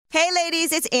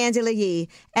ladies, it's Angela Yee.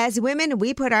 As women,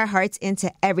 we put our hearts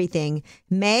into everything.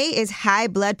 May is High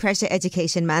Blood Pressure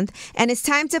Education Month, and it's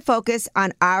time to focus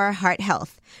on our heart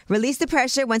health. Release the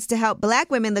Pressure wants to help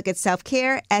Black women look at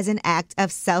self-care as an act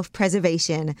of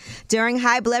self-preservation. During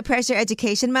High Blood Pressure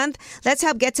Education Month, let's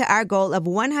help get to our goal of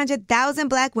 100,000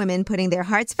 Black women putting their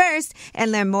hearts first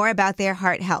and learn more about their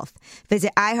heart health.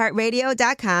 Visit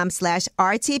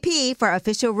iHeartRadio.com/RTP for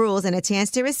official rules and a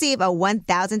chance to receive a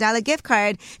 $1,000 gift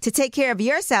card to take care of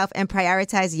yourself and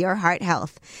prioritize your heart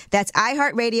health. That's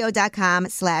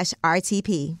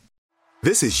iHeartRadio.com/RTP.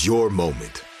 This is your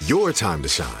moment, your time to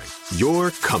shine,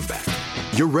 your comeback.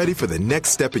 You're ready for the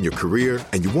next step in your career,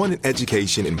 and you want an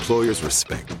education employers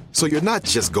respect. So you're not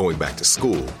just going back to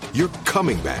school, you're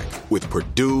coming back with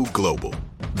Purdue Global.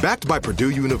 Backed by Purdue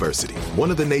University,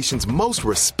 one of the nation's most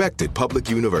respected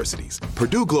public universities,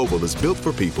 Purdue Global is built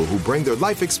for people who bring their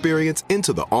life experience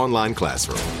into the online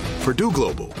classroom. Purdue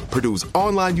Global, Purdue's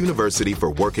online university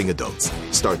for working adults.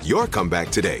 Start your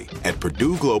comeback today at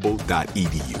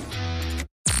purdueglobal.edu.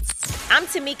 I'm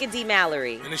Tamika D.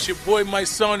 Mallory. And it's your boy, my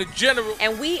son, the General.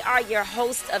 And we are your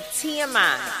hosts of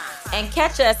TMI. And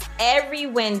catch us every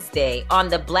Wednesday on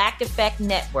the Black Effect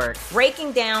Network,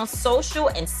 breaking down social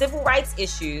and civil rights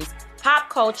issues, pop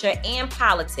culture, and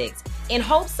politics in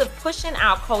hopes of pushing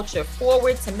our culture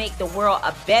forward to make the world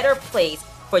a better place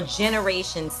for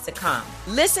generations to come.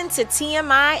 Listen to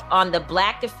TMI on the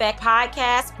Black Effect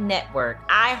Podcast Network,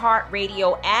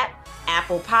 iHeartRadio app,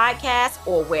 Apple Podcasts,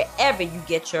 or wherever you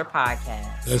get your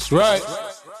podcasts. That's right.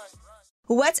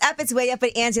 What's up? It's Way Up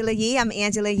with Angela Yee. I'm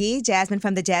Angela Yee. Jasmine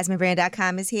from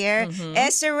thejasminebrand.com is here. Mm-hmm.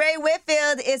 And Shereè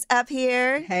Whitfield is up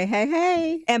here. Hey, hey,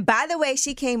 hey. And by the way,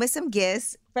 she came with some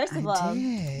gifts. First of all,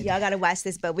 y'all got to watch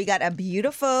this, but we got a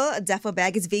beautiful duffel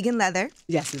bag. It's vegan leather.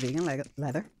 Yes, it's vegan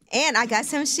leather. And I got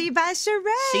some She by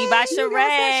Shereè. She by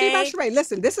Shereè. She by Shereè.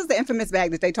 Listen, this is the infamous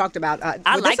bag that they talked about.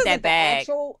 I like that bag.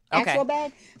 Actual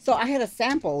bag. So I had a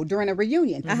sample during a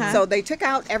reunion. So they took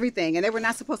out everything, and they were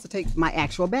not supposed to take my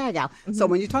actual bag out. So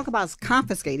when you talk about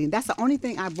confiscating, that's the only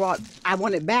thing I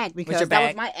wanted back because that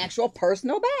was my actual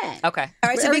personal bag. Okay. All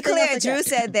right, to be clear, Drew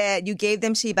said that you gave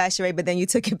them She by Shereè, but then you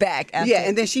took it back. After. Yeah,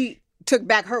 and then she took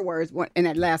back her words in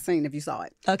that last scene, if you saw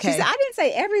it. Okay. She said, I didn't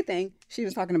say everything. She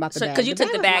was talking about the bag. Because you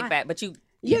took the bag back, but you...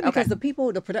 Yeah, because the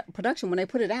people, the production, when they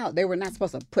put it out, they were not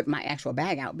supposed to put my actual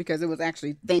bag out because there was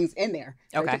actually things in there.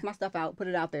 So they took my stuff out, put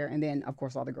it out there, and then, of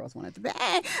course, all the girls wanted the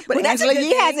bag. But Angela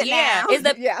Yee has it now. Is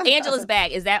Angela's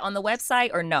bag, is that on the website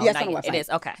or no? Yes, on the website. It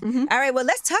is, okay. All right, well,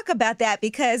 let's talk about that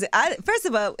because, first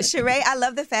of all, Shereè, I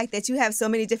love the fact that you have so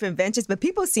many different ventures, but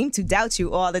people seem to doubt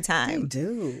you all the time. They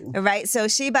do. All right, so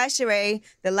She by Shereè,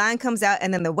 the line comes out,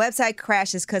 and then the website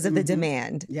crashes because of the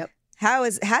demand. Yep. How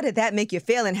did that make you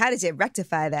feel, and how did you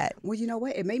rectify that? Well, you know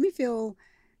what? It made me feel,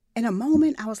 in a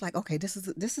moment, I was like, okay, this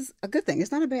is a good thing.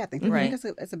 It's not a bad thing. Right. It's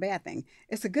a bad thing.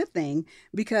 It's a good thing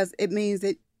because it means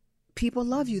that people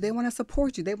love you. They want to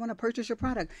support you. They want to purchase your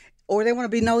product, or they want to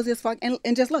be nosy as fuck and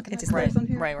just look. Can I just right. on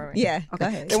here? Right. Yeah. Okay. Go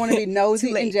ahead. They want to be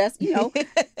nosy and just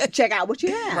check out what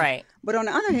you have. Right. But on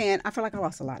the other hand, I feel like I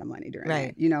lost a lot of money during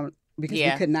that. Because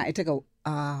we could not. It took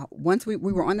once we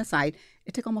were on the site,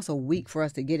 it took almost a week for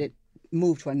us to get it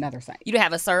moved to another site. You didn't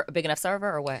have a big enough server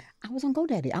or what? I was on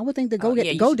GoDaddy. I would think the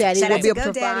GoDaddy Shout would be out able to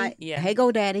to provide. Yeah. Hey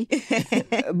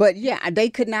GoDaddy. But yeah, they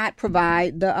could not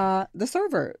provide the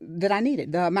server that I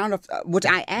needed. The amount of which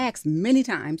I asked many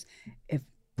times if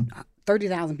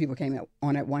 30,000 people came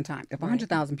on at one time. If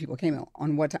 100,000 people came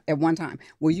on at one time,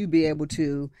 will you be able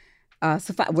to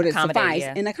suffice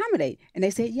and accommodate? And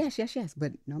they said yes,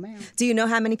 but no, ma'am. Do you know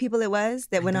how many people it was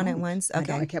that went on at once?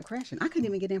 Okay, it kept crashing. I couldn't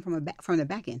even get in from the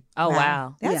back end. Oh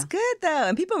wow, that's good though,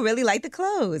 and people really like the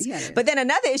clothes. Yeah, but then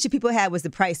another issue people had was the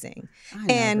pricing.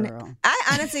 Girl. I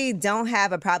honestly don't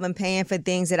have a problem paying for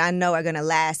things that I know are going to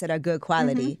last, that are good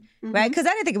quality, right? Because I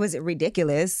didn't think it was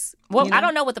ridiculous. Well, I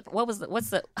don't know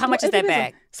how much is that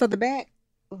bag? So the bag.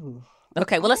 Ooh.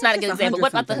 Okay, well, let's not get an example.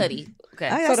 What about the hoodie? Okay.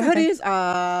 Oh, So the hoodie is,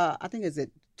 I think, is it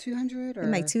 200 or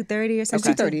like $230 or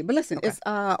something? It's $230. But listen, it's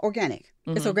organic.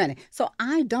 It's organic. So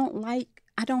I don't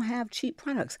have cheap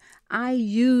products. I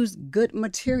use good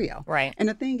material. Right. And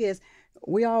the thing is,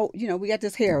 we all, we got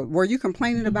this hair. Were you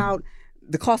complaining about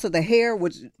the cost of the hair,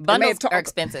 which bundles are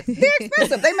expensive. They're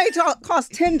expensive. They may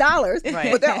cost $10,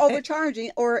 right. but they're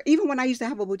overcharging. Or even when I used to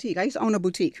have a boutique, I used to own a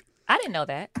boutique. I didn't know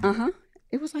that.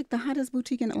 It was like the hottest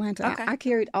boutique in Atlanta. Okay. I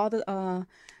carried all the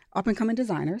up-and-coming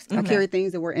designers. I carried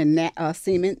things that were in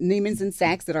Neiman's and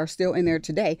Saks that are still in there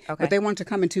today. Okay. But they wanted to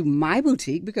come into my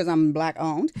boutique because I'm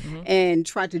Black-owned and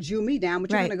try to Jew me down.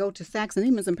 But you're going to go to Saks and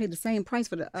Neiman's and pay the same price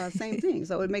for the same thing.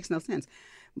 So it makes no sense.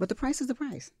 But the price is the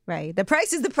price. Right. The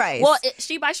price is the price. Well,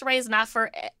 She by Shereè is not for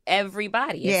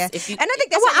everybody. And I think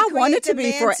that's I how you want create it to be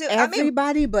demand for too.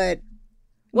 everybody, but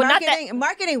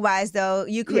Marketing wise, though,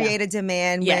 you create a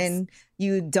demand when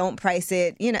you don't price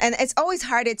it. And it's always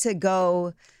harder to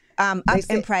go up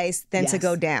in price than to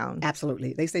go down.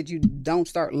 Absolutely. They said you don't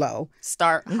start low.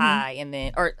 Start high and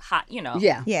then, or high,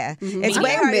 Yeah. Mm-hmm. It's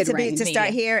way harder to start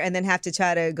here and then have to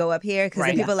try to go up here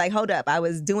because people are like, hold up, I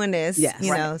was doing this,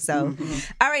 so.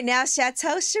 All right, now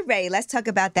Chateau Shereè. Let's talk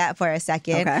about that for a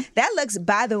second. Okay. That looks,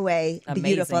 by the way,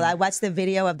 beautiful. I watched the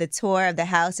video of the tour of the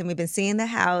house and we've been seeing the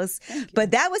house, but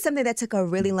that was something that took a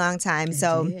really long time.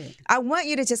 I want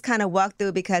you to just kind of walk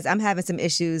through because I'm having some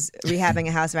issues rehabbing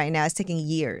a house right now. It's taking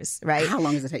years. Right? How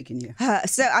long is it taking you?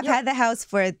 So I've had the house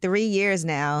for 3 years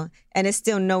now, and it's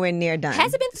still nowhere near done.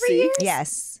 Has it been 3 years?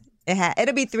 Yes,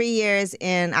 it'll be 3 years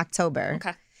in October.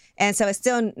 Okay. And so it's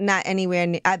still not anywhere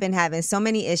near. I've been having so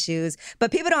many issues,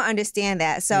 but people don't understand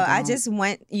that. So I just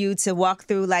want you to walk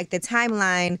through like the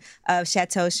timeline of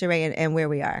Chateau Shereè and where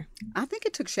we are. I think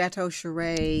it took Chateau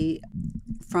Shereè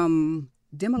from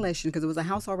demolition, because it was a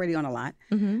house already on a lot,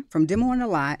 from demoing the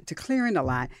lot to clearing the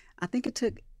lot. I think it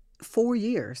took 4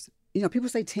 years. People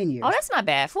say 10 years. Oh, that's not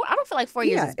bad. I don't feel like 4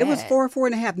 years is bad. It was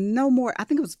 4.5, no more. I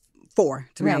think it was 4,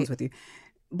 to be honest with you.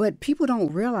 But people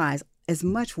don't realize as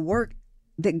much work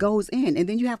that goes in. And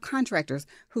then you have contractors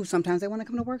who sometimes they want to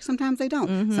come to work, sometimes they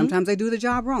don't. Sometimes they do the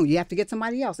job wrong. You have to get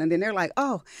somebody else. And then they're like,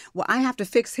 oh, well, I have to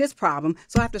fix his problem,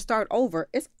 so I have to start over.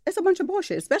 It's a bunch of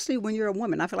bullshit, especially when you're a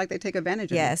woman. I feel like they take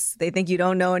advantage of it. Yes, they think you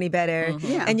don't know any better.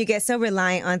 And you get so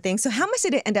reliant on things. So how much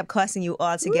did it end up costing you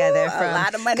all together? A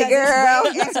lot of money, girl.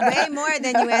 It's way more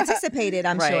than you anticipated,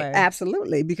 I'm sure.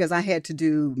 Absolutely, because I had to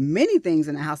do many things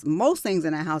in the house, most things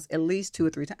in the house, at least 2 or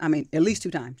 3 times. I mean, at least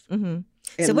 2 times.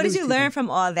 So what did you learn from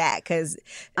all that? Because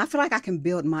I feel like I can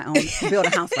build a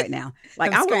house right now.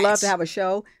 Like I would love to have a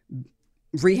show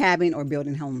rehabbing or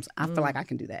building homes. I feel like I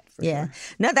can do that for sure.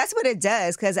 No, that's what it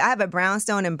does. Because I have a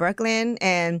brownstone in Brooklyn,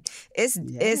 and it's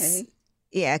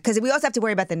because we also have to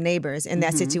worry about the neighbors in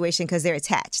that situation because they're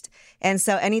attached. And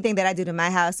so anything that I do to my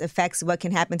house affects what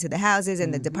can happen to the houses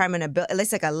and the Department of Building.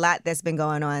 It's like a lot that's been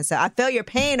going on. So I feel your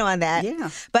pain on that. Yeah.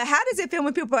 But how does it feel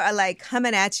when people are like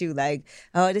coming at you like,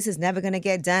 oh, this is never going to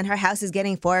get done. Her house is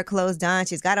getting foreclosed on.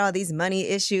 She's got all these money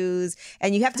issues.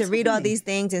 And you have to read all these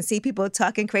things and see people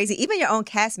talking crazy, even your own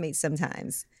castmates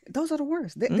sometimes. Those are the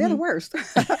worst. They're the worst.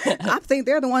 I think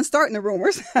they're the ones starting the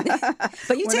rumors.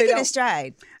 But you take it in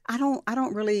stride. I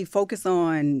don't really focus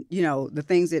on,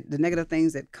 the negative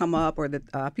things that come up or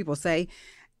that people say.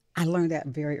 I learned that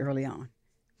very early on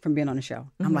from being on the show.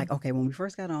 I'm like, okay, when we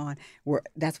first got on,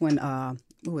 that's when,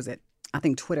 what was it? I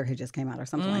think Twitter had just came out or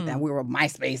something like that. We were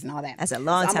MySpace and all that. That's a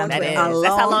long time. That's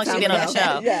how long she's been on the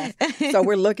show. Yeah. So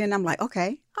we're looking, I'm like,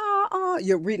 okay,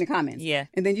 you're reading the comments. Yeah.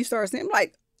 And then you start seeing, I'm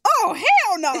like, oh,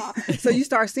 hell no. So you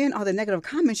start seeing all the negative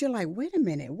comments. You're like, wait a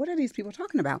minute, what are these people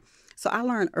talking about? So I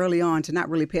learned early on to not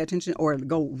really pay attention or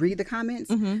go read the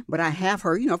comments. But I have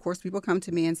heard, of course, people come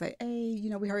to me and say,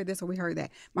 hey, we heard this or we heard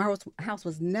that. My house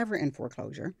was never in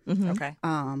foreclosure. Okay.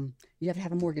 You have to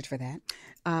have a mortgage for that.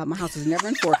 My house was never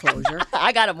in foreclosure.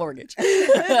 I got a mortgage.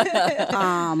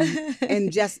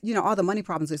 And just, all the money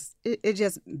problems, it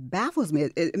just baffles me.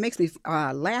 It makes me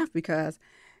laugh because,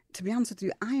 to be honest with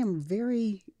you, I am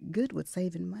very good with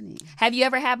saving money. Have you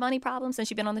ever had money problems since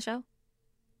you've been on the show?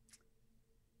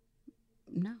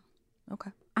 No.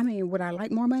 Okay. I mean, would I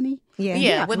like more money?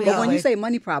 Yeah. But when you say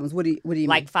money problems, what do you mean?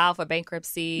 Like file for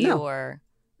bankruptcy or?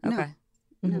 Okay.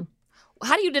 No.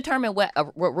 How do you determine what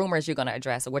rumors you're going to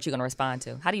address or what you're going to respond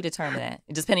to? How do you determine that?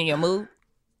 It just depending on your mood?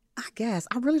 I guess.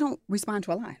 I really don't respond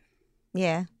to a lot.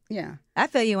 Yeah. Yeah. I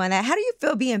feel you on that. How do you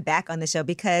feel being back on the show?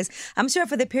 Because I'm sure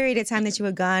for the period of time that you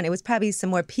were gone, it was probably some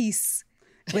more peace.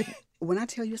 When I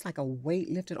tell you it's like a weight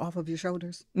lifted off of your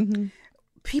shoulders,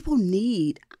 people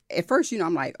need, at first,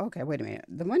 I'm like, okay, wait a minute.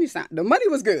 The money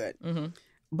was good.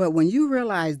 But when you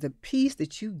realize the peace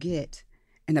that you get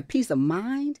and the peace of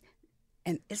mind,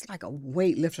 and it's like a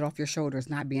weight lifted off your shoulders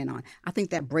not being on. I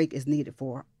think that break is needed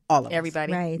for all of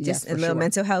everybody. us. Right. Yes, just a little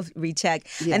mental health recheck.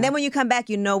 Yeah. And then when you come back,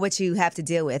 you know what you have to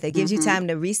deal with. It gives you time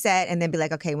to reset and then be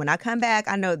like, okay, when I come back,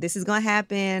 I know this is going to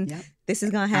happen. Yep. This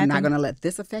is going to happen. I'm not going to let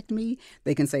this affect me.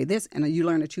 They can say this, and you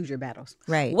learn to choose your battles.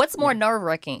 Right. What's more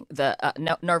nerve-wracking,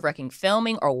 nerve-wracking,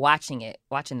 filming or watching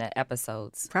the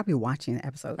episodes? Probably watching the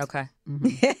episodes. Okay.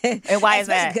 And why is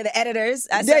that? Good editors.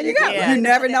 There you go. Yeah. You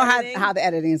never know how the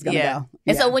editing is going to go.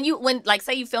 And so when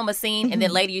say you film a scene and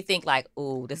then later you think like,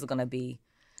 oh, this is going to be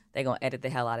they're going to edit the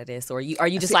hell out of this? Or are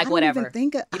you just See, like, I don't whatever? even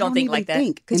think, you don't think like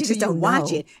that? Because you just don't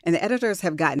watch know. it. And the editors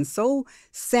have gotten so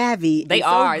savvy. They and so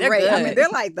are. They're great. good. I mean, they're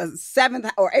like the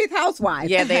 7th or 8th housewife.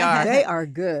 Yeah, they are. They are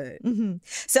good. Mm-hmm.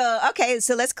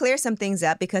 So let's clear some things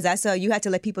up, because I saw you had to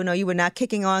let people know you were not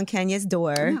kicking on Kenya's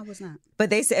door. No, I was not. But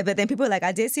then people were like,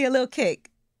 I did see a little kick.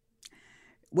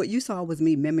 What you saw was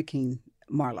me mimicking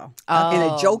Marlo Oh. in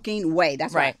a joking way.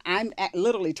 That's Right. I'm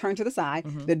literally turned to the side.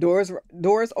 The doors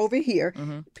over here.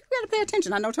 People got to pay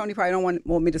attention. I know Tony probably don't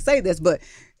want me to say this, but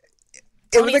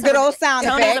it was a good old sound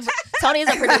effect. Tony is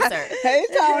a producer. Hey,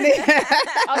 Tony.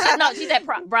 She's at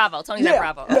Bravo. Tony's at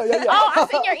Bravo. Yeah. Oh, I've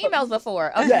seen your emails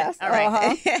before. Okay. Yes. All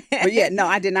right. But yeah, no,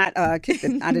 I did not kick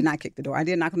the door. I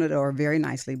did knock on the door very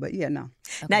nicely, but yeah, no.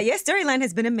 Now, your storyline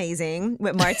has been amazing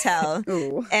with Martell.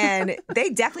 Ooh. And they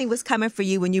definitely was coming for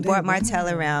you when you brought Martell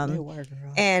around. They were,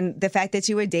 girl. And the fact that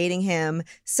you were dating him.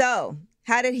 So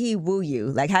how did he woo you?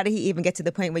 Like, how did he even get to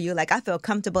the point where you're like, I feel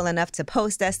comfortable enough to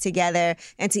post us together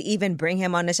and to even bring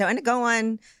him on the show and to go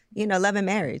on, Love and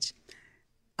Marriage?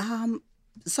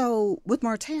 So with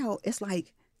Martell, it's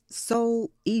like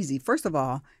so easy. First of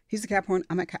all, he's a Capricorn.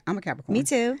 I'm a Capricorn. Me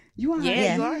too. You are?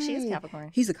 Yeah, you are. She is Capricorn.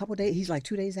 He's a couple days. He's like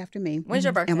 2 days after me. When's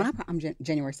your birthday? And I'm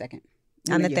January 2nd.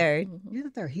 I'm the 3rd. You're the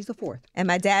 3rd. He's the 4th. And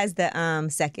my dad's the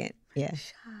 2nd. Yeah.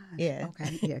 Yeah.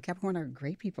 Okay. Yeah. Capricorn are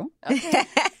great people. Okay.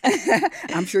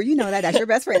 I'm sure you know that. That's your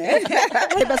best friend. Hey,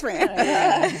 best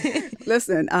friend.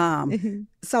 Listen.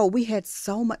 So we had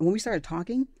so much when we started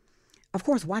talking. Of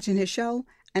course, watching his show,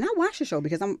 and I watched the show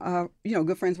because I'm,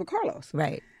 good friends with Carlos.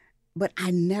 Right. But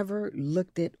I never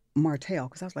looked at Martell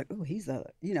because I was like, oh, he's a,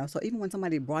 So even when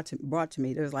somebody brought to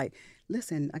me, they was like,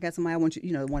 listen, I got somebody I want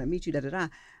you, want to meet you. Da da da.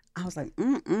 I was like,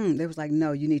 They was like,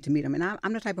 no, you need to meet him. And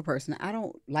I'm the type of person, I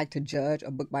don't like to judge a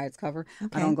book by its cover.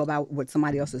 Okay. I don't go by what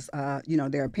somebody else's,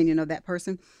 their opinion of that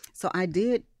person. So I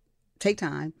did take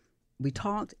time. We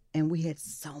talked and we had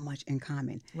so much in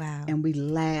common. Wow. And we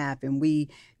laugh and we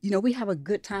have a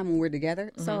good time when we're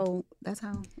together. Mm-hmm. So that's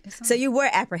how it's on. So you were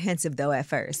apprehensive though at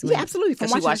first? Yeah, absolutely.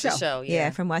 From watching the show. Yeah,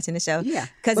 from watching the show. Yeah.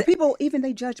 Because people, even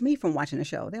they judge me from watching the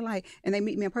show. They're like, and they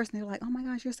meet me in person, they're like, oh my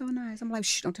gosh, you're so nice. I'm like,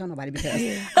 shh, don't tell nobody because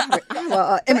I have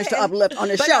an image to uplift on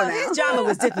the show now. His drama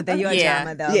was different than your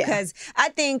drama though. Because I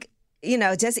think,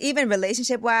 just even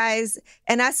relationship wise,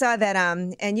 and I saw that,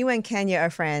 and you and Kenya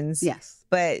are friends. Yes.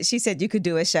 But she said you could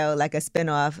do a show, like a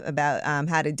spinoff about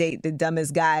how to date the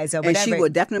dumbest guys or whatever. And she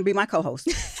would definitely be my co-host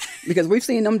because we've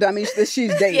seen them dummies that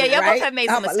she's dated. Yeah, y'all right? both have made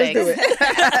some mistakes. Let's do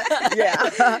it.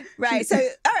 Yeah. Right. So,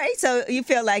 all right. So you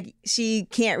feel like she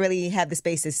can't really have the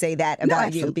space to say that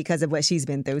about you because of what she's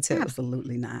been through too.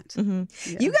 Absolutely not.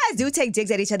 Mm-hmm. Yeah. You guys do take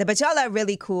digs at each other, but y'all are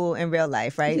really cool in real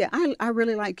life, right? Yeah, I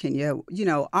really like Kenya.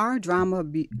 Our drama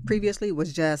previously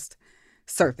was just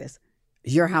surface.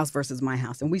 Your house versus my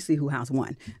house, and we see who house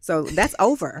won. So that's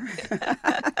over.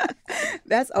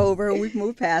 That's over. We've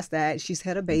moved past that. She's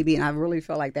had a baby, and I really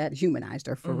felt like that humanized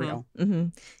her for real. Mm-hmm.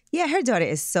 Yeah, her daughter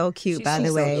is so cute, by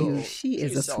the way. So she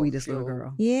is the sweetest little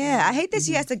girl. Yeah, I hate that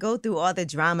she has to go through all the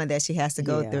drama that she has to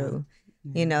go through.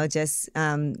 Just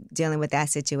dealing with that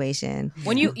situation.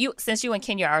 When you since you and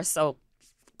Kenya are so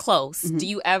close, do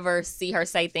you ever see her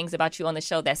say things about you on the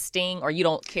show that sting, or you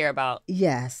don't care about?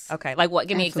 Yes. Okay, like what?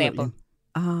 Give me an example.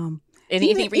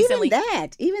 Anything even, recently?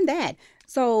 Even that.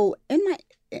 So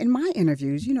in my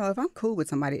interviews, if I'm cool with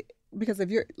somebody, because if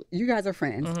you guys are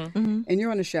friends and you're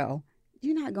on the show,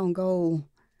 you're not gonna go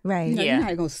right. You're not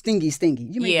gonna go stingy.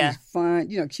 You make these fun,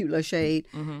 cute little shade.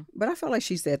 But I felt like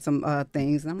she said some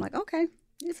things, and I'm like, okay.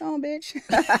 It's on, bitch.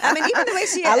 I mean, even the way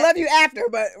she... I love you after,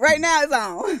 but right now it's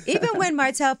on. Even when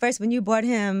Martell first, when you bought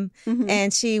him,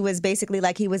 and she was basically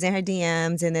like he was in her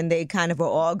DMs, and then they kind of were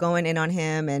all going in on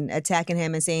him and attacking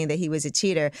him and saying that he was a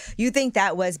cheater. You think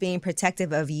that was being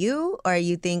protective of you, or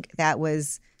you think that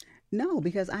was... No,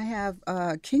 because I have...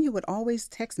 Kenya would always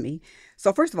text me.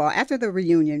 So first of all, after the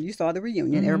reunion, you saw the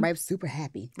reunion, everybody was super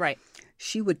happy. Right.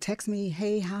 She would text me,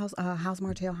 hey, how's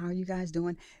Martell? How are you guys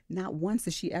doing? Not once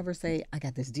did she ever say, I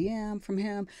got this DM from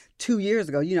him 2 years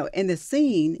ago. In the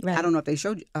scene, I don't know if they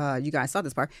showed you guys saw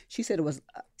this part. She said it was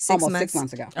almost 6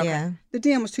 months ago. Okay. Yeah. The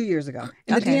DM was 2 years ago.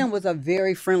 And the DM was a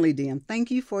very friendly DM. Thank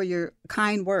you for your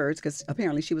kind words, because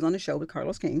apparently she was on the show with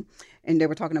Carlos King, and they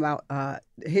were talking about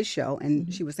his show,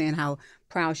 and she was saying how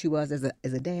proud she was as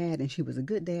a dad, and she was a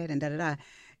good dad, and da-da-da.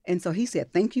 And so he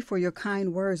said, thank you for your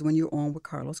kind words when you're on with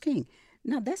Carlos King.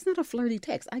 Now, that's not a flirty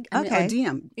text. I mean, a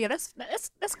DM. Yeah, that's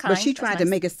kind. But she tried to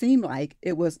make it seem like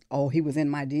it was, he was in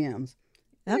my DMs.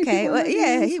 Okay. Well,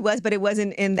 yeah, he was, but it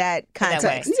wasn't in that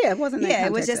context. Yeah, it wasn't. Yeah,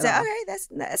 it was just okay.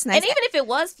 That's nice. And even if it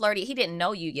was flirty, he didn't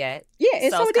know you yet. Yeah,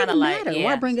 so it didn't matter.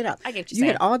 Why bring it up? I get what you're You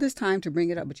saying. had all this time to bring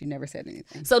it up, but you never said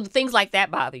anything. So things like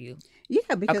that bother you?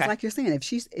 Yeah, because like you're saying,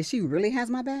 if she really has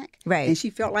my back, right, and she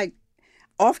felt like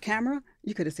off camera,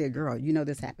 you could have said, "Girl, you know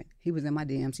this happened. He was in my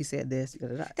DMs. He said this."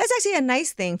 That's actually a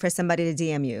nice thing for somebody to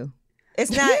DM you. It's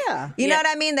not, you know what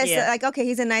I mean? That's like, okay,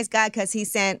 he's a nice guy because he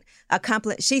sent a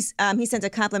he sent a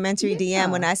complimentary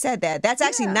DM when I said that. That's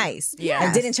actually nice. Yeah,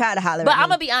 and didn't try to holler. But at me. I'm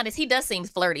gonna be honest, he does seem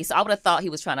flirty. So I would have thought he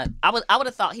was trying to. I would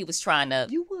have thought he was trying to.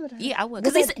 You would. Yeah, I would.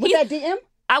 Was that DM?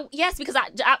 Yes, because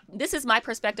this is my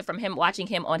perspective from him watching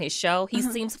him on his show. He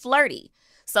seems flirty.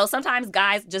 So sometimes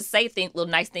guys just say little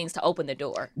nice things to open the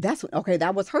door.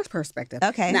 That was her perspective.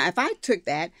 Okay. Now, if I took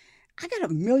that, I got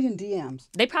 1 million DMs.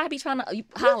 They probably be trying to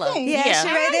holler. Yeah,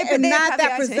 Shereè, they're not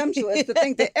that presumptuous to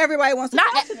think that everybody wants to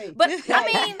talk to me. But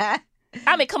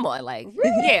I mean, come on, like,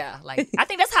 yeah, like I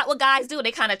think that's what guys do.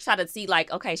 They kind of try to see,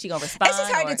 like, okay, she gonna respond. It's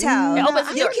just hard to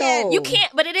tell. You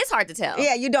can't, but it is hard to tell.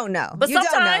 Yeah, you don't know. But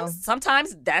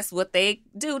sometimes that's what they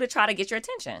do to try to get your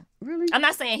attention. Really? I'm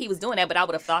not saying he was doing that, but I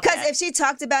would have thought because if she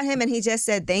talked about him and he just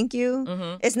said thank you,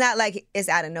 it's not like it's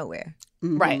out of nowhere.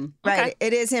 Mm-hmm. Right. Right.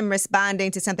 It is him responding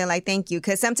to something like thank you.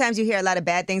 Because sometimes you hear a lot of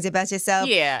bad things about yourself.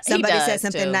 Yeah. Somebody says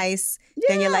something nice,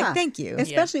 then you're like, thank you.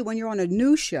 Especially when you're on a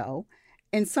new show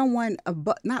and someone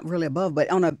not really above, but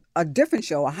on a different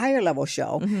show, a higher level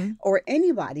show, or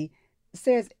anybody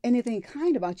says anything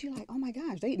kind about you, like, oh my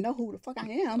gosh, they know who the fuck I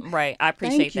am. Right. I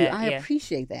appreciate that. I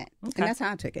appreciate that. Okay. And that's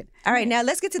how I took it. All right, now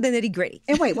let's get to the nitty gritty.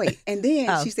 And wait. And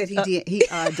then she said he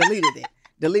deleted it.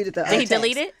 Deleted the Did he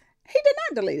delete it? He did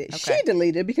not delete it. Okay. She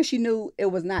deleted it because she knew it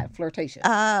was not flirtatious.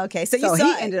 Oh, okay. So you saw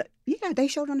he it. ended up. Yeah, they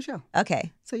showed it on the show.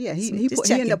 Okay. So yeah, he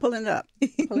ended up pulling it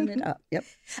up. Yep.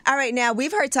 All right. Now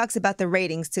we've heard talks about the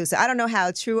ratings too. So I don't know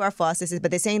how true or false this is,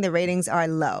 but they're saying the ratings are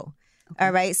low. Okay.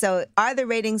 All right. So are the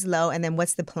ratings low? And then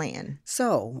what's the plan?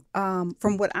 So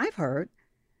from what I've heard,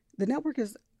 the network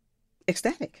is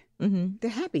ecstatic. Mm-hmm. They're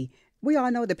happy. We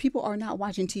all know that people are not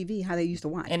watching TV how they used to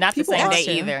watch. And not the same day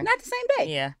either. Not the same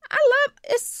day. Yeah.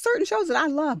 It's certain shows that I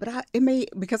love, but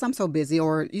because I'm so busy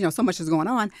or, so much is going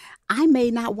on, I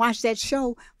may not watch that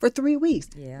show for 3 weeks.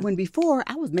 Yeah. When before,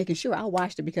 I was making sure I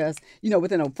watched it because,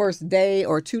 within the first day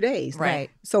or 2 days. Right.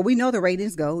 So we know the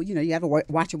ratings go, you have to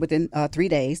watch it within 3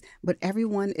 days, but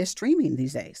everyone is streaming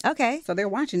these days. Okay. So they're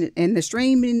watching it, and the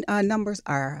streaming numbers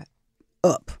are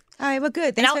up. All right, well,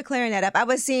 good. Thanks for clearing that up. I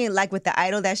was seeing, like, with The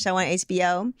Idol, that show on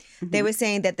HBO, they were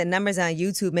saying that the numbers on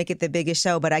YouTube make it the biggest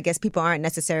show, but I guess people aren't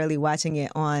necessarily watching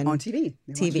it on TV.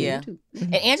 Yeah.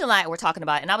 And Angela and I were talking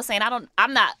about it, and I was saying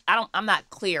I'm not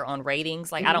clear on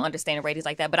ratings. Like, I don't understand the ratings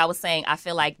like that, but I was saying I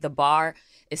feel like the bar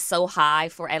is so high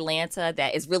for Atlanta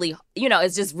that it's really,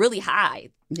 it's just really high.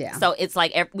 Yeah. So it's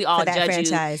like we all judge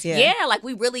franchise, you. Yeah, like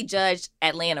we really judge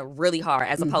Atlanta really hard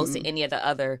as opposed to any of the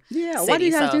other cities. Why do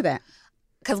you guys do that?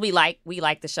 Because we like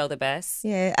the show the best.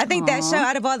 Yeah, I think that show,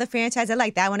 out of all the franchises, I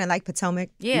like that one. I like Potomac.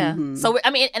 Yeah. So,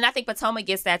 and I think Potomac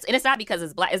gets that. And it's not because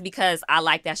it's black. It's because I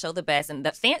like that show the best. And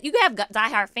the fan, you have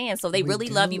diehard fans, so they really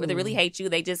love you or they really hate you.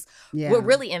 They just, we're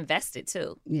really invested,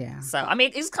 too. Yeah. So,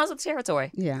 it just comes with territory.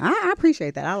 Yeah, I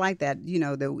appreciate that. I like that,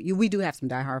 we do have some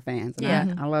diehard fans.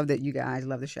 And I love that you guys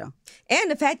love the show. And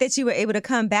the fact that you were able to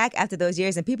come back after those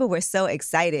years, and people were so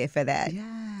excited for that.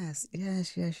 Yes.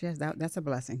 That's a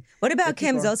blessing. What about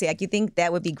Kim Zolciak? You think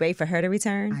that would be great for her to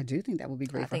return? I do think that would be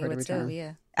great for her to return. Too,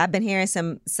 yeah. I've been hearing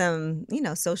some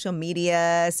social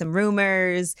media, some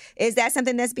rumors. Is that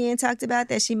something that's being talked about,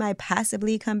 that she might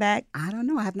possibly come back? I don't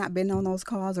know. I have not been on those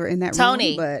calls or in that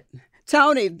Tony. room, but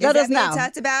Tony, let us know.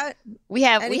 Talked about? We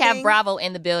have Bravo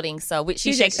in the building, so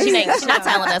she's not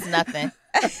telling us nothing.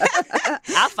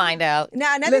 I'll find out.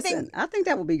 Now, another thing, I think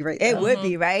that would be great. It would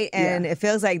be, right? And it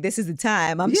feels like this is the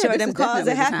time. I'm sure them calls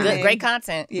are happening. Great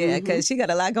content. Yeah, because she got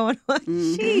a lot going on.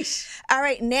 Sheesh. All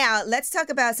right, now let's talk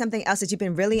about something else that you've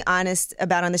been really honest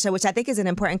about on the show, which I think is an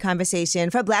important conversation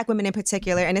for Black women in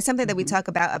particular. And it's something that we talk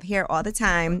about up here all the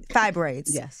time, fibroids.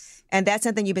 Yes. And that's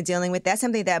something you've been dealing with. That's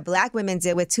something that Black women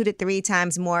deal with 2 to 3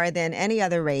 times more than any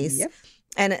other race. Yep.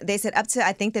 And they said up to,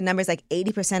 I think the number's like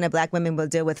 80% of Black women will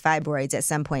deal with fibroids at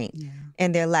some point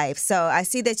in their life. So I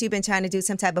see that you've been trying to do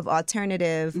some type of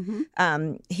alternative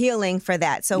healing for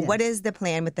that. So what is the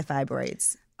plan with the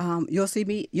fibroids? You'll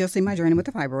see my journey with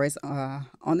the fibroids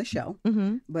on the show.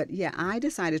 But I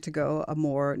decided to go a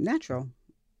more natural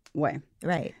way.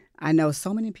 Right. I know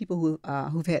so many people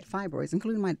who've had fibroids,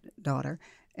 including my daughter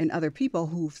and other people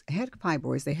who've had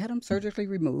fibroids. They had them surgically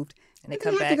removed, and they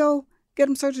come back. To go get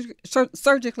them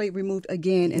surgically removed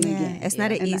again and again. It's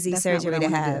not an easy surgery to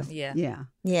have.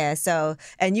 Yeah. So,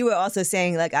 and you were also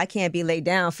saying, like, I can't be laid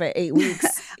down for 8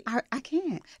 weeks. I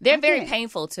can't. They're very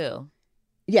painful too.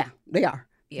 Yeah, they are.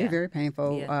 Yeah. They're very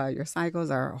painful. Yeah. Your cycles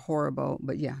are horrible,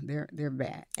 but yeah, they're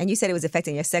bad. And you said it was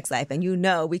affecting your sex life, and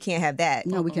we can't have that.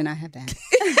 No, we cannot have that.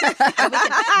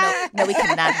 No, we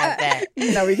cannot have that.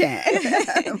 No, we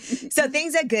can't. So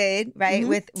things are good, right?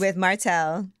 With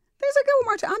Martell. Things are good with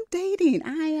Martell. I'm dating.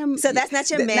 I am. So that's not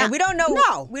your man. We don't know.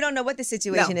 No. We don't know what the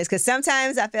situation is, because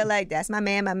sometimes I feel like that's my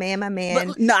man. But,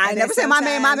 no, I never said my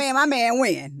man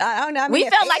win. I don't know. I mean,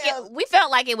 We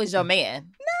felt like it was your man.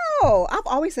 No, I've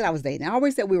always said I was dating. I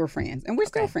always said we were friends, and we're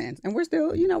still friends, and we're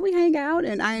still, we hang out,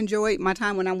 and I enjoy my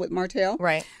time when I'm with Martell.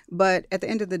 Right. But at the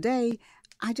end of the day,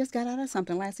 I just got out of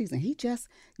something last season. He just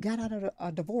got out of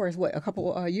a divorce, a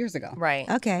couple years ago. Right.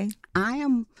 Okay. I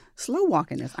am slow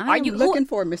walking this. I'm looking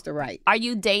for Mr. Right. Are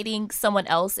you dating someone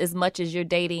else as much as you're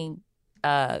dating?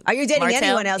 Are you dating Martell?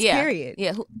 anyone else? Yeah. Period.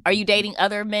 Yeah. Are you dating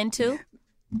other men too?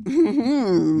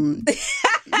 Yes,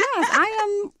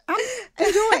 I'm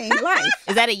enjoying life.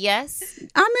 Is that a yes?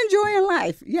 I'm enjoying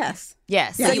life. Yes.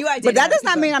 Yes. So you are dating but that other does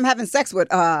not people. mean I'm having sex with.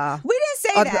 We didn't say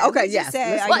that. Okay, We just yes.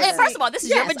 said, Well, and first of all, this is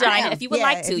your Yes, I vagina. am. If you would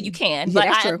like to, you can. Yeah, But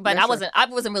that's true. I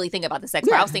wasn't really thinking about the sex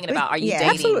part. I was thinking about, are you dating?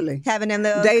 Absolutely. having them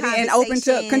little Dating and open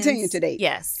to conversations. continue to date.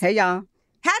 Yes. Hey, y'all.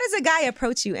 How does a guy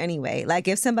approach you anyway? Like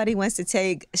if somebody wants to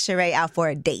take Shereè out for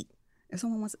a date. If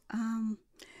someone wants,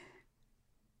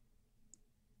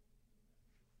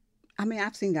 I mean,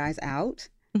 I've seen guys out,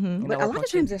 Mm-hmm. but a lot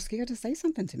of times they're scared to say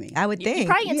something to me. I would think. You're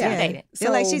probably intimidated.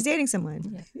 Feel like she's dating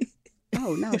someone.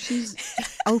 Oh no, she's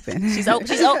open. She's open.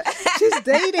 She's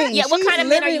dating. Yeah. What She's kind of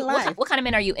men are living you? life. What kind of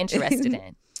men are you interested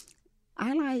in?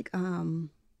 I like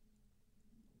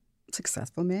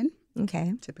successful men.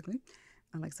 Okay. Typically,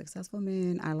 I like successful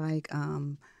men. I like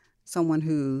someone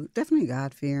who definitely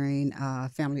God-fearing,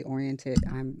 family-oriented.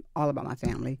 I'm all about my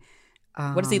family.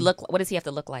 What does he look? What does he have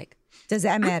to look like? Does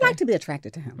that matter? I'd like to be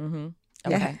attracted to him. Mm-hmm.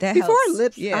 Yeah, Okay. that Before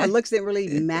helps. looks didn't really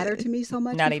matter to me so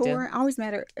much. Now they do. before. I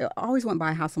always went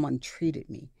by how someone treated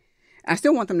me. I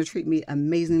still want them to treat me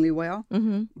amazingly well,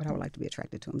 but I would like to be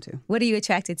attracted to them too. What are you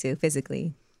attracted to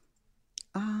physically?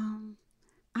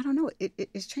 I don't know.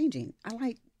 It's changing. I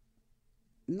like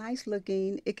nice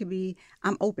looking. It could be.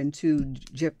 I'm open to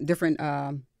different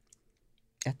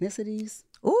ethnicities.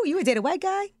 Oh, you would date a white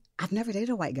guy? I've never dated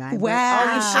a white guy. Wow.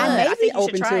 Oh, you should. I may think be you should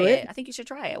open try to it. I think you should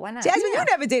try it. Why not? Jasmine, you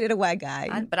never dated a white guy.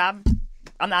 But I'm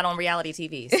not on reality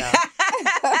TV. So,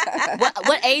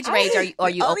 what age range are you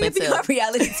Only open if you're to? on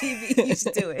reality TV, you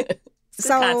should do it.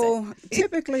 So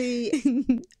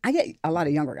typically, I get a lot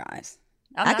of younger guys.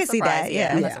 I'm I not can see surprised. that, Yeah,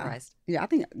 yeah. I'm not Yeah. surprised. Yeah, I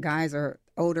think guys are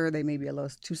older. They may be a little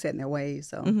too set in their ways.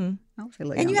 So I would say a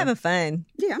little And you younger. having fun.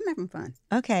 Yeah, I'm having fun.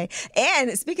 Okay.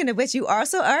 And speaking of which, you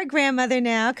also are a grandmother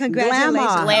now. Congratulations.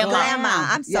 Grandma.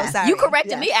 I'm so Yes. sorry. You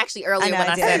corrected me actually earlier I know, when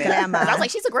I I did. said it. Grandma. I was like,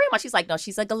 she's a grandma. She's like, no,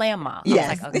 she's a grandma. Yes,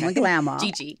 I was like, okay. I'm a grandma.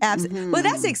 Gigi. Absolutely. Well,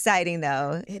 that's exciting,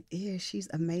 though. It is. She's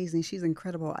amazing. She's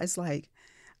incredible. It's like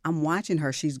I'm watching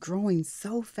her. She's growing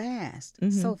so fast,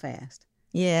 so fast.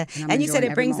 Yeah. And I'm And you said enjoying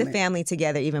it every brings the moment. family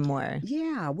together even more.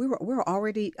 Yeah, we're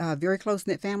already a very close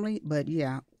knit family, but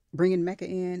yeah, bringing Mecca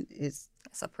in is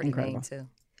That's a pretty incredible. name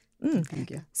too.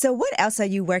 Thank you. So what else are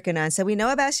you working on? So we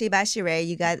know about She by Shereè.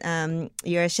 You got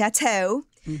your chateau.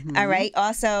 All right.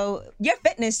 Also, your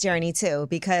fitness journey too,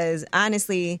 because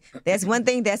honestly, there's one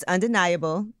thing that's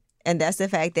undeniable, and that's the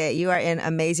fact that you are in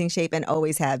amazing shape and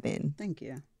always have been. Thank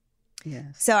you. Yes.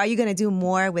 So are you going to do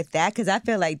more with that? Because I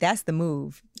feel like that's the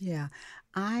move. Yeah.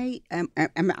 I'm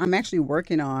actually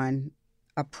working on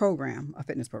a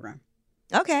fitness program.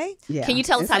 Okay. Yeah. Can you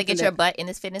tell us It's how to get something your butt in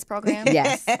this fitness program?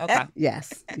 Yes. Okay.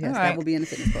 Yes. All That right. will be in the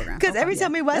fitness program. Because every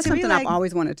time we watch That's it, we something like, I've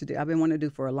always wanted to do. I've been wanting to do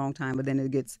for a long time, but then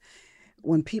it gets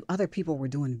when other people were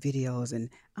doing videos, and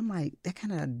I'm like, that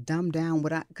kind of dumbed down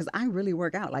because I really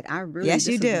work out. Like I really. Yes,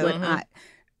 you this is do. what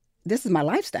this is my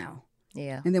lifestyle.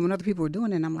 Yeah. And then when other people were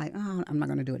doing it, I'm like, oh, I'm not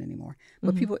going to do it anymore.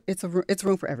 But people, it's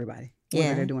room for everybody. Whether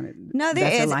Yeah. they're doing it. No, there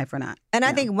that's their is. life or not. And I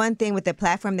Yeah. think one thing with the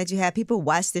platform that you have, people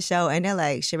watch the show and they're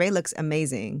like, Shereè looks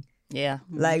amazing. Yeah.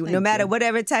 Like, no Thank matter you.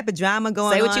 whatever type of drama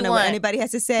going Say what on you or what want. anybody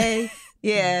has to say.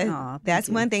 Yeah. Aw, thank That's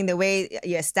you. one thing. The way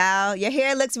your style, your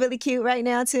hair looks really cute right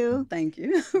now, too. Thank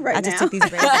you. Right I just now. took these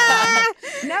braids off.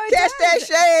 No, it Catch that does.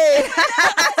 shade.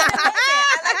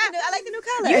 I like the new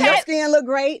color. And your skin look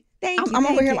great. Thank you. I'm over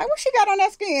thank here you. like, what she got on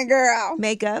that skin, girl?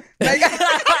 Makeup.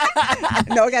 no,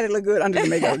 No, it got to look good under the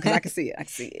makeup because I can see it. I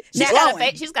can see it.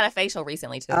 She's got a facial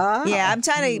recently too. Yeah, I'm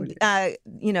trying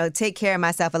to, take care of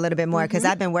myself a little bit more because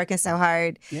I've been working so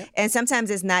hard. Yep. And sometimes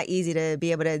it's not easy to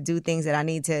be able to do things that I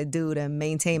need to do to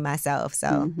maintain myself.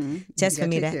 So just for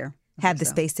me to have the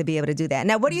space to be able to do that.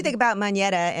 Now, what do you think about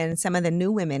Moneta and some of the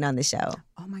new women on the show?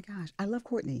 Oh, my gosh. I love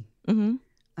Courtney. Mm-hmm.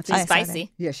 I think she's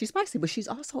spicy. Yeah, she's spicy, but she's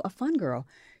also a fun girl.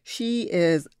 She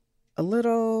is a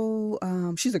little,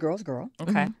 she's a girl's girl.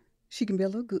 Okay. Mm-hmm. She can be a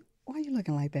little good. Why are you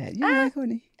looking like that? You don't like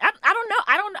Courtney? I don't know.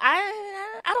 I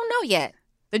don't know yet.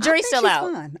 The jury's still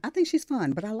out. I think she's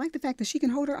fun, but I like the fact that she can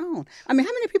hold her own. I mean,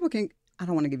 how many people can? I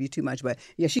don't want to give you too much, but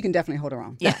yeah, she can definitely hold her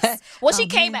own. Yes. Well, she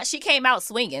came out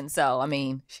swinging, so I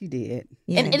mean, she did.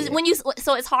 Yeah, and when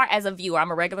so it's hard as a viewer. I'm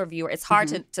a regular viewer. It's hard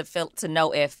to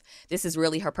know if this is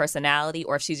really her personality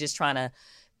or if she's just trying to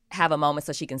have a moment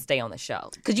so she can stay on the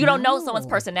show because you don't know someone's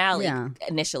personality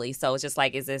initially. So it's just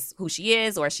like, is this who she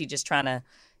is, or is she just trying to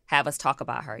have us talk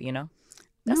about her?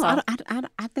 That's all.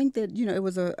 I think that it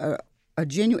was a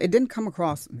genuine. It didn't come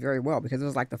across very well because it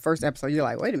was like the first episode. You're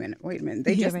like, wait a minute.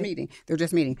 They're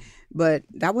just meeting. But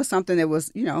that was something that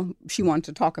was she wanted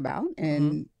to talk about,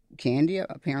 and Kandi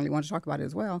apparently wanted to talk about it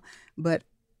as well. But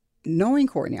knowing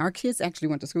Courtney, our kids actually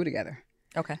went to school together.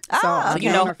 Okay, so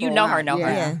you know her.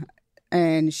 Yeah.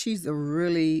 And she's a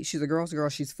girl's girl.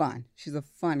 She's fun. She's a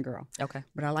fun girl. Okay.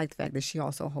 But I like the fact that she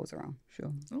also holds her own.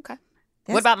 Sure. Okay.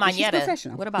 What about Moneta? She's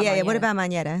professional. What about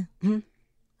Moneta? Mm-hmm.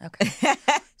 Okay.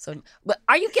 So, but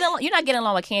you're not getting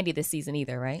along with Kandi this season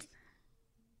either, right?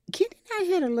 Kandi and I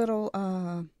had a little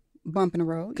bump in the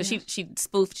road. Because she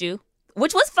spoofed you,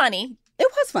 which was funny.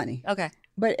 It was funny. Okay.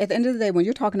 But at the end of the day, when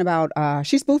you're talking about,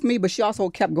 she spoofed me, but she also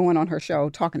kept going on her show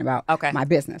talking about my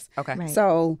business. Okay. Right.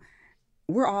 So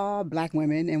we're all Black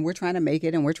women, and we're trying to make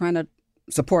it, and we're trying to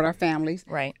support our families.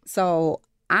 Right. So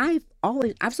I've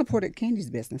supported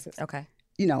Kandi's businesses. Okay.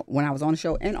 When I was on the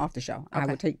show and off the show, okay. I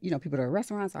would take people to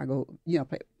restaurants. I go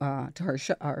play, to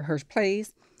her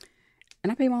plays,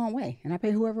 and I pay my own way, and I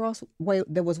pay whoever else way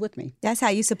that was with me. That's how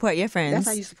you support your friends. That's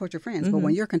how you support your friends. Mm-hmm. But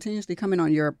when you're continuously coming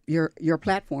on your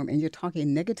platform and you're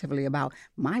talking negatively about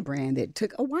my brand, that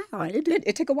took a while.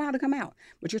 It took a while to come out.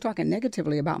 But you're talking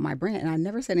negatively about my brand, and I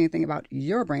never said anything about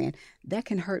your brand. That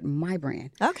can hurt my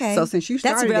brand. Okay. So since you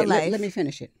started real life. let me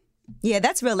finish it. Yeah,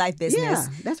 that's real life business. Yeah,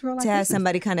 that's real life business. To have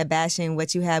somebody kind of bashing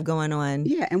what you have going on.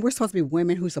 Yeah, and we're supposed to be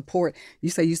women who support. You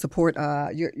say you support.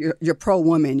 You're pro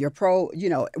woman. You're pro.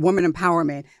 Woman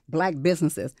empowerment, Black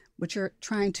businesses, but you're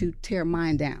trying to tear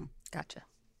mine down. Gotcha.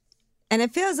 And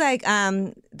it feels like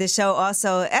the show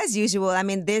also, as usual. I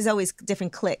mean, there's always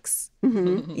different cliques.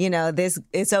 Mm-hmm.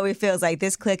 It always feels like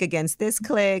this clique against this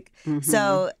clique. Mm-hmm.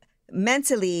 So.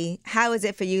 Mentally, how is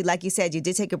it for you? Like you said, you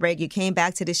did take a break. You came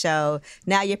back to the show.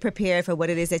 Now you're prepared for what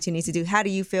it is that you need to do. How do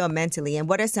you feel mentally? And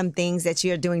what are some things that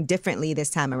you're doing differently this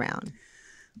time around?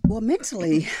 Well,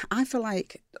 mentally, I feel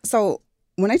like, so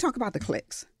when they talk about the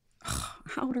cliques,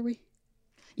 how old are we?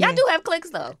 Y'all do have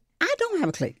cliques, though. I don't have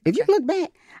a clique. If you look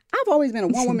back, I've always been a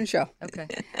one-woman show. Okay.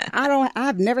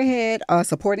 I've never had a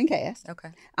supporting cast. Okay.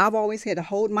 I've always had to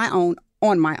hold my own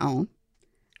on my own.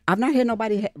 I've not had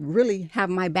nobody really have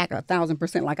my back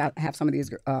 1,000% like I have some of these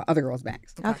other girls'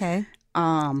 backs. Okay.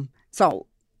 So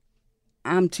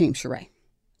I'm Team Shereè,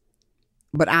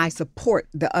 but I support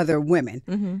the other women.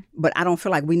 Mm-hmm. But I don't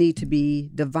feel like we need to be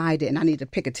divided, and I need to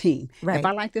pick a team. Right. If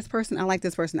I like this person, I like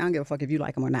this person. I don't give a fuck if you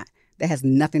like them or not. That has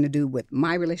nothing to do with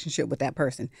my relationship with that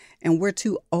person. And we're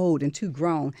too old and too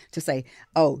grown to say,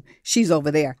 "Oh, she's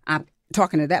over there. I'm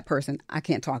talking to that person. I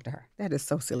can't talk to her." That is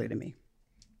so silly to me.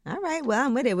 All right, well,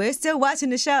 I'm with it. We're still watching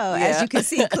the show, as you can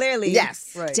see clearly.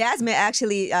 Yes. Right. Jasmine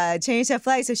actually changed her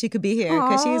flight so she could be here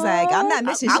because she's like, I'm not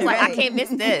missing Shereè. I was like, I can't miss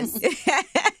this.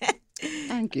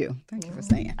 Thank you. Thank you for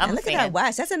saying. And look at that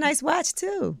watch. That's a nice watch,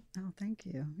 too. Oh, thank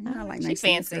you. I like she nice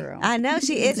fancy. Girl. I know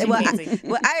she is.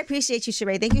 I appreciate you,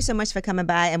 Shereè. Thank you so much for coming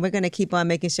by, and we're going to keep on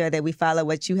making sure that we follow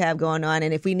what you have going on.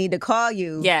 And if we need to call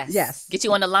you, yes, get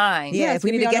you on the line. Yeah, if we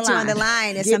need to get you on the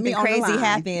line and something crazy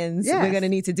happens, we're going to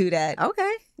need to do that.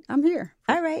 Okay, I'm here.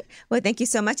 All right. Well, thank you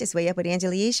so much. It's Way Up with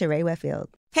Angela Yee, Shereè Whitfield.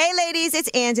 Hey, ladies, it's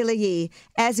Angela Yee.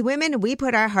 As women, we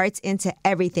put our hearts into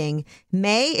everything.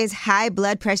 May is High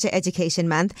Blood Pressure Education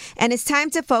Month, and it's time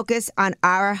to focus on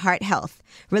our heart health.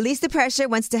 Release the Pressure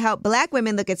wants to help Black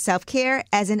women look at self-care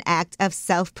as an act of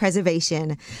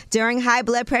self-preservation. During High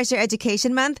Blood Pressure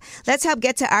Education Month, let's help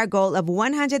get to our goal of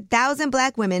 100,000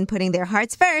 Black women putting their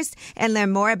hearts first and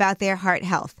learn more about their heart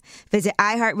health. Visit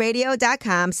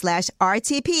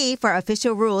iHeartRadio.com/RTP for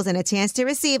official rules and a chance to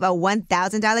receive a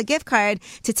 $1,000 gift card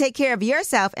to take care of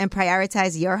yourself and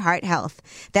prioritize your heart health.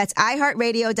 That's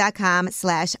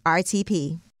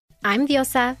iHeartRadio.com/RTP. I'm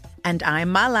Diosa. And I'm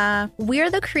Mala. We're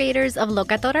the creators of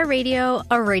Locatora Radio,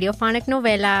 a radiophonic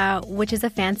novela, which is a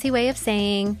fancy way of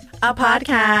saying a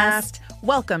podcast.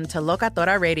 Welcome to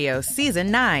Locatora Radio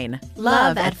Season 9.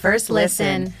 Love at First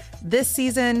Listen. This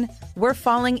season, we're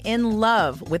falling in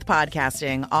love with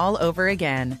podcasting all over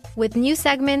again. With new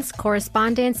segments,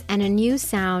 correspondence, and a new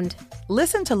sound.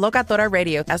 Listen to Locatora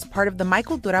Radio as part of the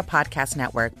Michael Dura Podcast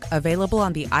Network, available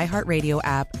on the iHeartRadio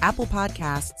app, Apple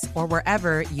Podcasts, or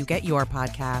wherever you get your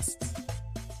podcasts.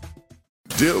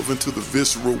 Delve into the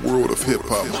visceral world of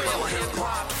hip-hop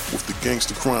with the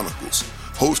Gangsta Chronicles,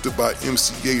 hosted by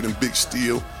MC8 and Big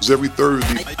Steel. Every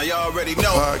Thursday, a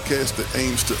podcast that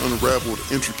aims to unravel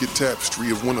the intricate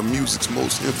tapestry of one of music's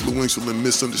most influential and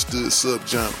misunderstood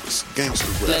subgenres,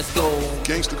 gangsta rap. Let's go.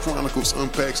 Gangsta Chronicles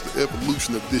unpacks the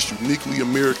evolution of this uniquely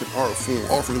American art form,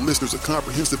 offering listeners a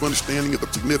comprehensive understanding of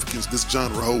the significance this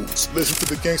genre holds. Listen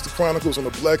to the Gangsta Chronicles on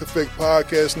the Black Effect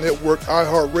Podcast Network,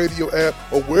 iHeartRadio app,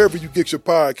 or wherever you get your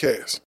podcasts.